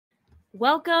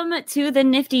Welcome to the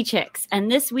Nifty Chicks and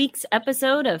this week's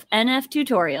episode of NF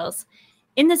Tutorials.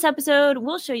 In this episode,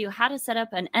 we'll show you how to set up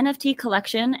an NFT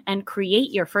collection and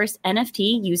create your first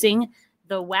NFT using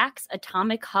the Wax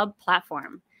Atomic Hub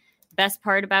platform. Best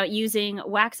part about using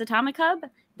Wax Atomic Hub?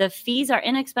 The fees are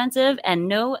inexpensive and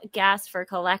no gas for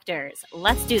collectors.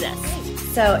 Let's do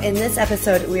this. So in this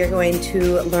episode, we are going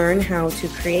to learn how to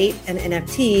create an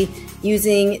NFT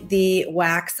using the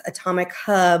Wax Atomic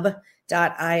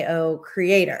Hub.io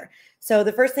creator. So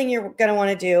the first thing you're going to want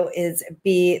to do is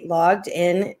be logged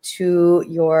in to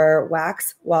your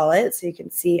Wax wallet. So you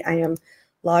can see I am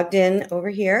logged in over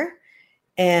here.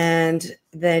 And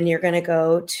then you're going to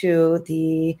go to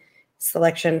the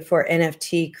selection for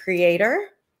NFT creator.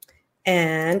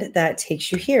 And that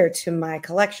takes you here to my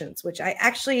collections, which I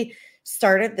actually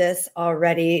started this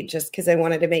already just because I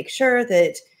wanted to make sure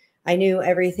that I knew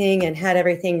everything and had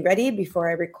everything ready before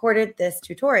I recorded this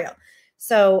tutorial.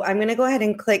 So I'm going to go ahead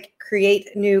and click create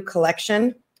new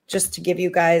collection just to give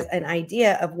you guys an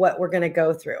idea of what we're going to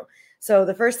go through. So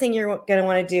the first thing you're going to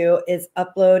want to do is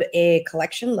upload a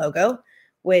collection logo,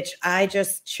 which I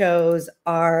just chose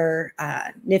our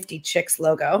Nifty Chicks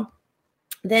logo.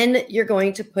 Then you're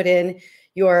going to put in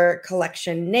your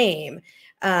collection name.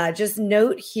 Just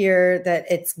note here that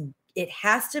it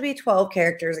has to be 12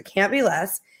 characters. It can't be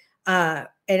less. And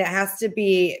it has to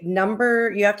be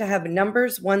you have to have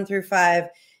numbers 1 through 5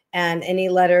 and any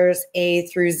letters A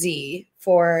through Z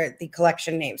for the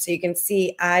collection name. So you can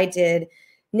see I did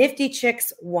Nifty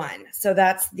Chicks 1. So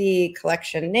that's the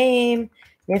collection name,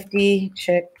 Nifty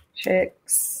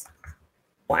Chicks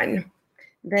 1.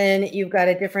 Then you've got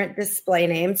a different display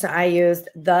name. So I used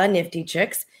the Nifty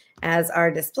Chicks as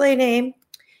our display name.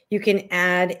 You can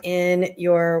add in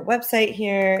your website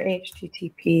here,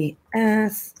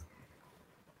 HTTPS.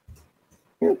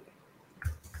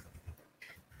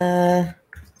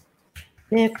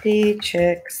 Nifty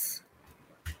Chicks.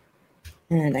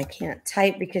 And I can't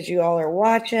type because you all are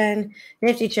watching.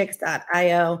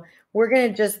 NiftyChicks.io. We're going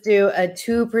to just do a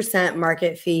 2%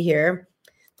 market fee here.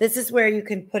 This is where you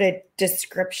can put a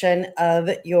description of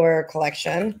your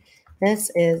collection. This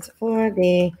is for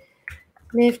the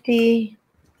Nifty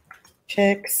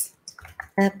Chicks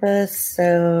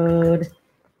episode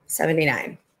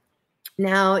 79.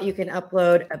 Now you can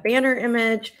upload a banner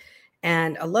image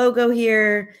and a logo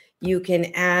here. You can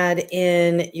add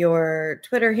in your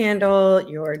Twitter handle,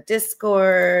 your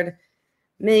Discord,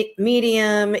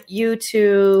 Medium,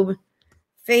 YouTube,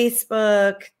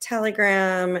 Facebook,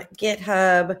 Telegram,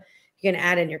 GitHub. You can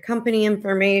add in your company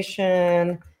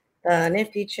information, the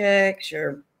Nifty Chicks,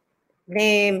 your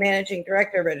name, managing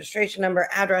director, registration number,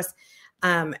 address.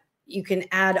 You can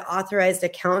add authorized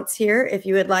accounts here if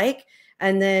you would like,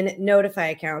 and then notify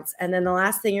accounts. And then the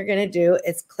last thing you're going to do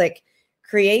is click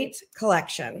create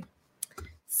collection.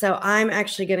 So I'm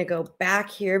actually going to go back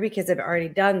here because I've already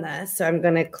done this. So I'm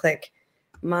going to click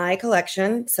my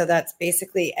collection. So that's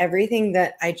basically everything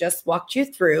that I just walked you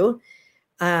through.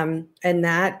 And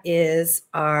that is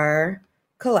our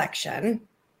collection.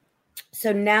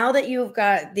 So now that you've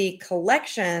got the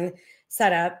collection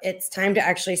set up, it's time to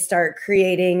actually start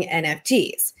creating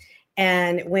NFTs.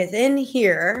 And within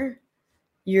here,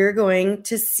 you're going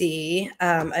to see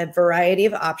a variety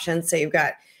of options. So you've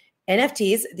got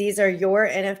NFTs. These are your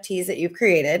NFTs that you've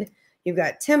created. You've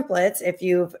got templates if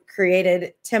you've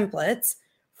created templates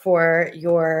for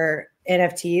your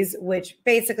NFTs, which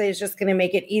basically is just going to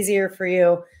make it easier for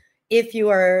you if you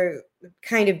are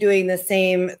kind of doing the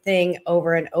same thing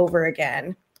over and over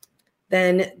again.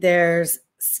 Then there's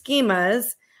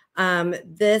schemas.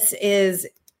 This is,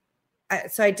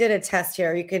 so I did a test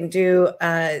here. You can do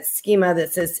a schema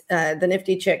that says the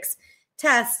Nifty Chicks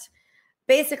test.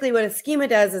 Basically what a schema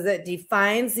does is it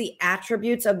defines the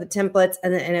attributes of the templates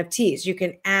and the NFTs. You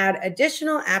can add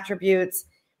additional attributes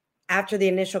after the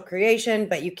initial creation,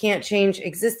 but you can't change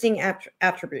existing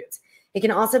attributes. It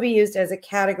can also be used as a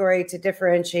category to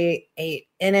differentiate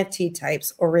NFT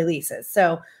types or releases.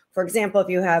 So, for example, if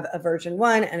you have a version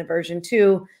 1 and a version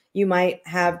 2, you might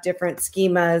have different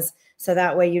schemas. So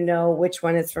that way you know which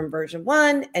one is from version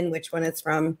 1 and which one is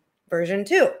from version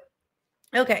 2.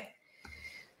 Okay.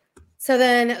 So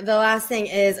then the last thing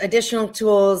is additional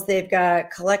tools. They've got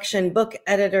collection book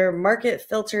editor, market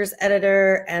filters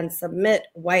editor, and submit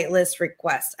whitelist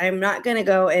request. I'm not going to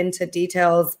go into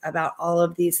details about all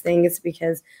of these things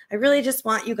because I really just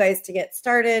want you guys to get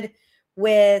started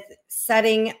with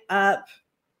setting up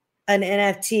an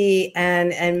NFT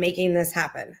and making this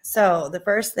happen. So the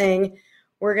first thing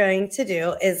we're going to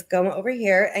do is go over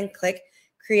here and click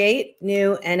create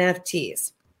new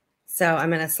NFTs. So I'm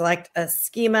going to select a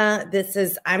schema.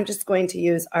 I'm just going to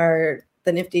use our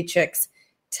the Nifty Chicks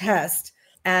test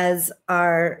as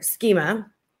our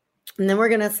schema. And then we're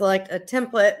going to select a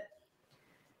template.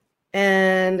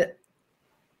 And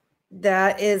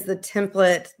that is the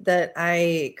template that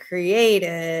I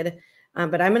created.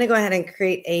 But I'm going to go ahead and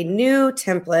create a new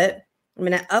template. I'm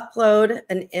going to upload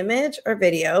an image or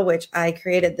video, which I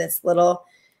created this little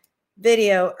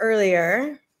video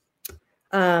earlier.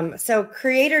 So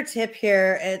creator tip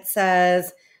here, it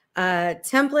says,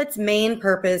 template's main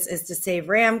purpose is to save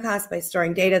RAM costs by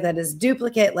storing data that is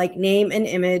duplicate, like name and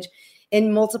image,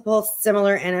 in multiple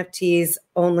similar NFTs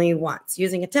only once.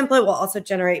 Using a template will also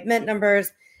generate mint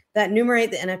numbers that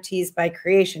numerate the NFTs by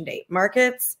creation date.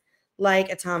 Markets like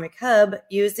Atomic Hub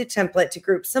use the template to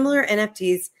group similar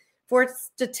NFTs for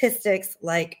statistics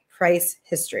like price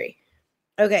history.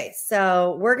 Okay,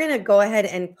 so we're going to go ahead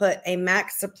and put a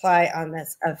max supply on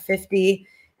this of 50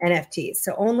 NFTs.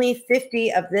 So only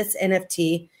 50 of this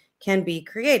NFT can be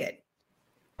created.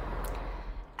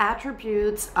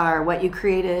 Attributes are what you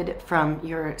created from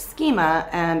your schema,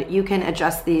 and you can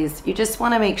adjust these. You just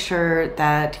want to make sure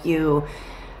that you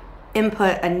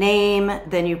input a name,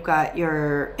 then you've got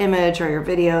your image or your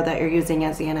video that you're using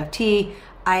as the NFT.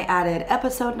 I added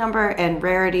episode number and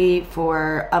rarity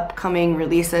for upcoming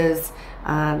releases.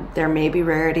 There may be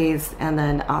rarities, and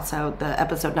then also the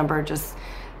episode number, just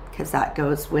because that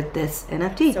goes with this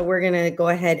NFT. So we're going to go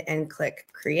ahead and click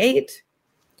create,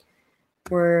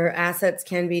 where assets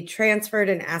can be transferred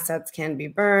and assets can be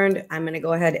burned. I'm going to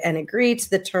go ahead and agree to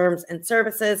the terms and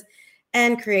services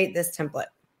and create this template.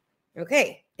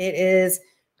 Okay, it is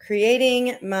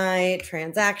creating my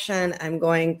transaction. I'm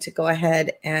going to go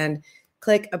ahead and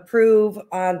click approve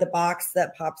on the box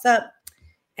that pops up,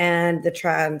 and the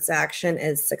transaction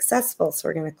is successful. So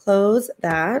we're going to close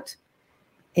that,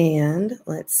 and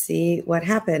let's see what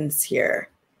happens here.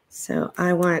 So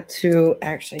I want to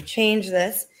actually change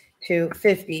this to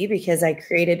 50 because I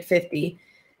created 50.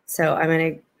 So I'm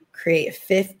going to create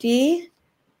 50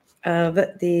 of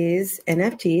these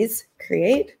NFTs,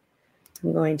 create.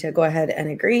 I'm going to go ahead and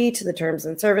agree to the terms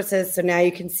and services. So now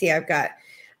you can see I've got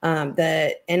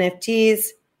the NFTs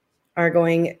are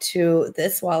going to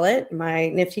this wallet, my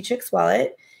Nifty Chicks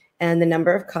wallet, and the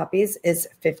number of copies is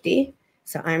 50.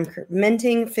 So I'm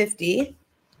minting 50,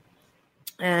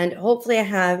 and hopefully I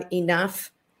have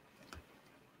enough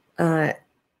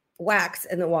wax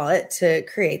in the wallet to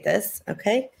create this.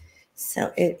 Okay,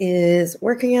 so it is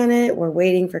working on it. We're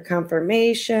waiting for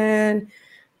confirmation.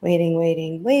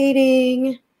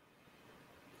 Waiting.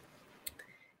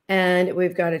 And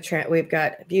we've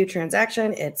got view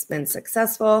transaction. It's been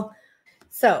successful.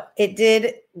 So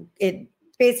it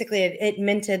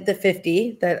minted the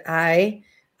 50 that I,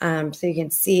 so you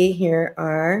can see here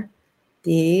are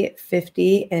the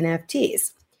 50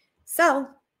 NFTs. So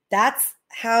that's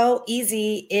how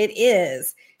easy it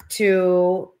is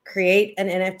to create an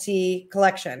NFT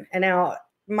collection. And now,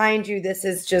 mind you, this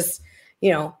is just,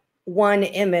 one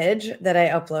image that I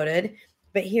uploaded,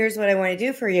 but here's what I want to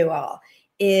do for you all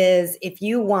is if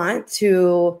you want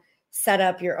to set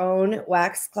up your own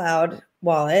Wax Cloud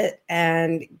wallet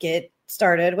and get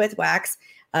started with Wax,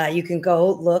 you can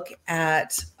go look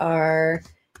at our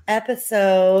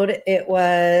episode. It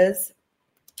was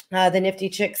the Nifty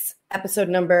Chicks episode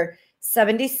number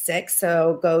 76.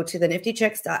 So go to the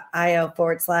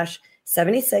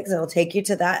niftychicks.io/76. It'll take you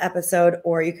to that episode,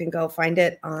 or you can go find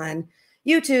it on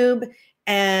YouTube.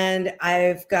 And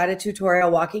I've got a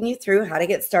tutorial walking you through how to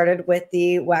get started with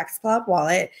the Wax Cloud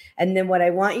wallet. And then what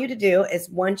I want you to do is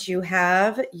once you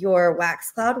have your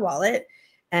Wax Cloud wallet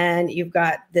and you've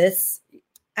got this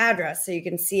address, so you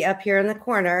can see up here in the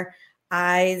corner,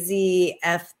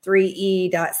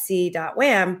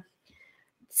 izf3e.c.wam,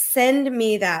 send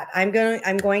me that. I'm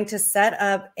going to set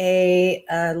up a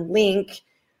link.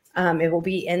 It will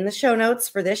be in the show notes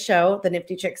for this show, the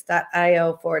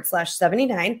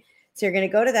niftychicks.io/79. So you're going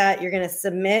to go to that. You're going to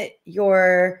submit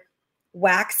your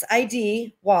Wax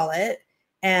ID wallet.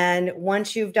 And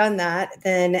once you've done that,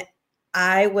 then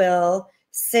I will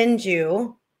send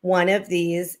you one of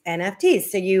these NFTs.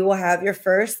 So you will have your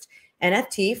first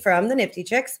NFT from the Nifty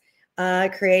Chicks,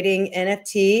 creating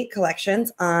NFT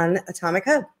collections on Atomic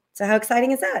Hub. So how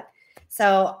exciting is that?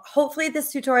 So hopefully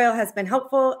this tutorial has been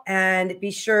helpful, and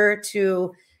be sure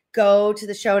to go to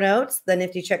the show notes, the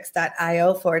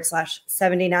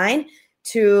niftychicks.io/79,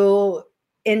 to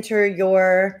enter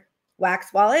your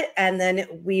Wax wallet, and then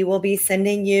we will be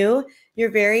sending you your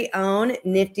very own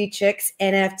Nifty Chicks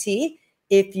NFT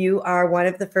if you are one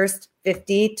of the first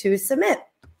 50 to submit.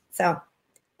 So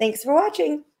thanks for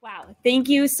watching. Wow. Thank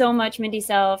you so much, Mindy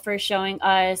Sell, for showing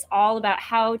us all about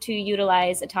how to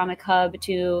utilize Atomic Hub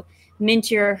to mint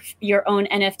your own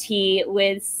NFT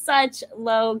with such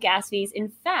low gas fees. In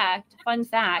fact, fun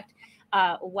fact,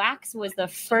 Wax was the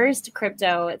first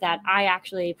crypto that I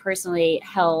actually personally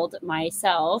held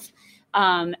myself.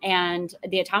 And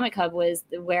the Atomic Hub was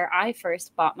where I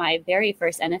first bought my very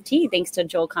first NFT, thanks to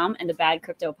Joel Comm and the Bad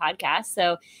Crypto podcast.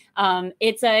 So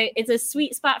it's a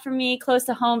sweet spot for me, close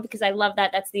to home, because I love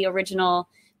that. That's the original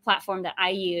platform that I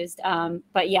used.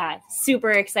 But yeah,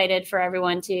 super excited for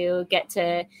everyone to get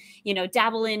to,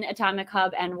 dabble in Atomic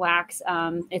Hub and Wax.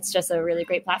 It's just a really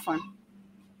great platform.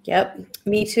 Yep.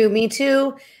 Me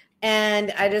too.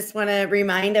 And I just want to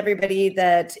remind everybody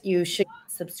that you should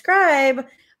subscribe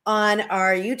on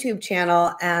our YouTube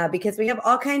channel because we have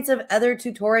all kinds of other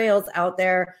tutorials out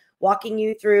there walking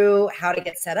you through how to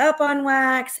get set up on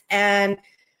Wax and,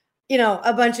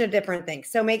 a bunch of different things.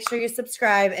 So make sure you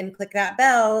subscribe and click that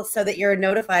bell so that you're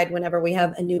notified whenever we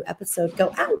have a new episode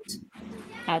go out.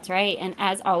 That's right. And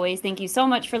as always, thank you so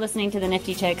much for listening to the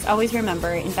Nifty Chicks. Always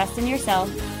remember, invest in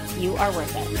yourself. You are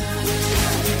worth it.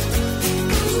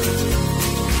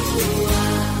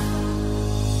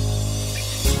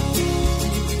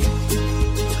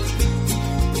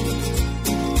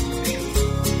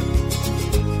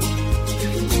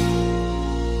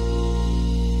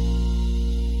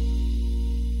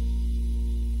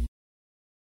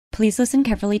 Please listen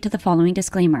carefully to the following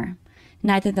disclaimer.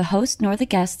 Neither the host nor the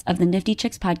guests of the Nifty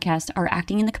Chicks podcast are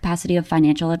acting in the capacity of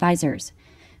financial advisors.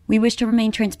 We wish to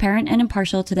remain transparent and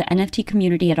impartial to the NFT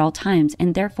community at all times,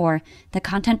 and therefore, the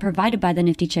content provided by the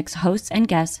Nifty Chicks hosts and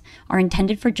guests are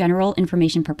intended for general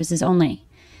information purposes only.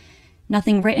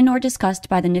 Nothing written or discussed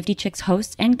by the Nifty Chicks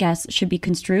hosts and guests should be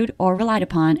construed or relied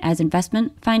upon as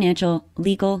investment, financial,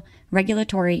 legal,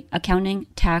 regulatory, accounting,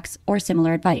 tax, or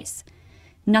similar advice.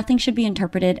 Nothing should be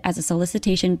interpreted as a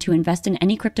solicitation to invest in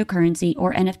any cryptocurrency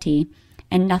or NFT,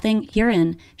 and nothing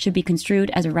herein should be construed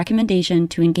as a recommendation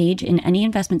to engage in any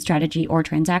investment strategy or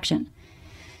transaction.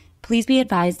 Please be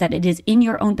advised that it is in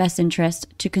your own best interest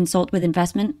to consult with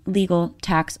investment, legal,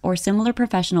 tax, or similar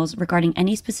professionals regarding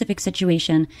any specific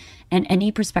situation and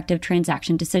any prospective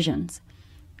transaction decisions.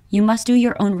 You must do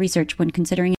your own research when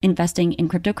considering investing in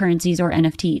cryptocurrencies or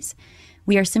NFTs.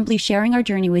 We are simply sharing our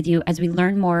journey with you as we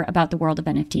learn more about the world of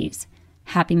NFTs.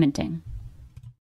 Happy minting.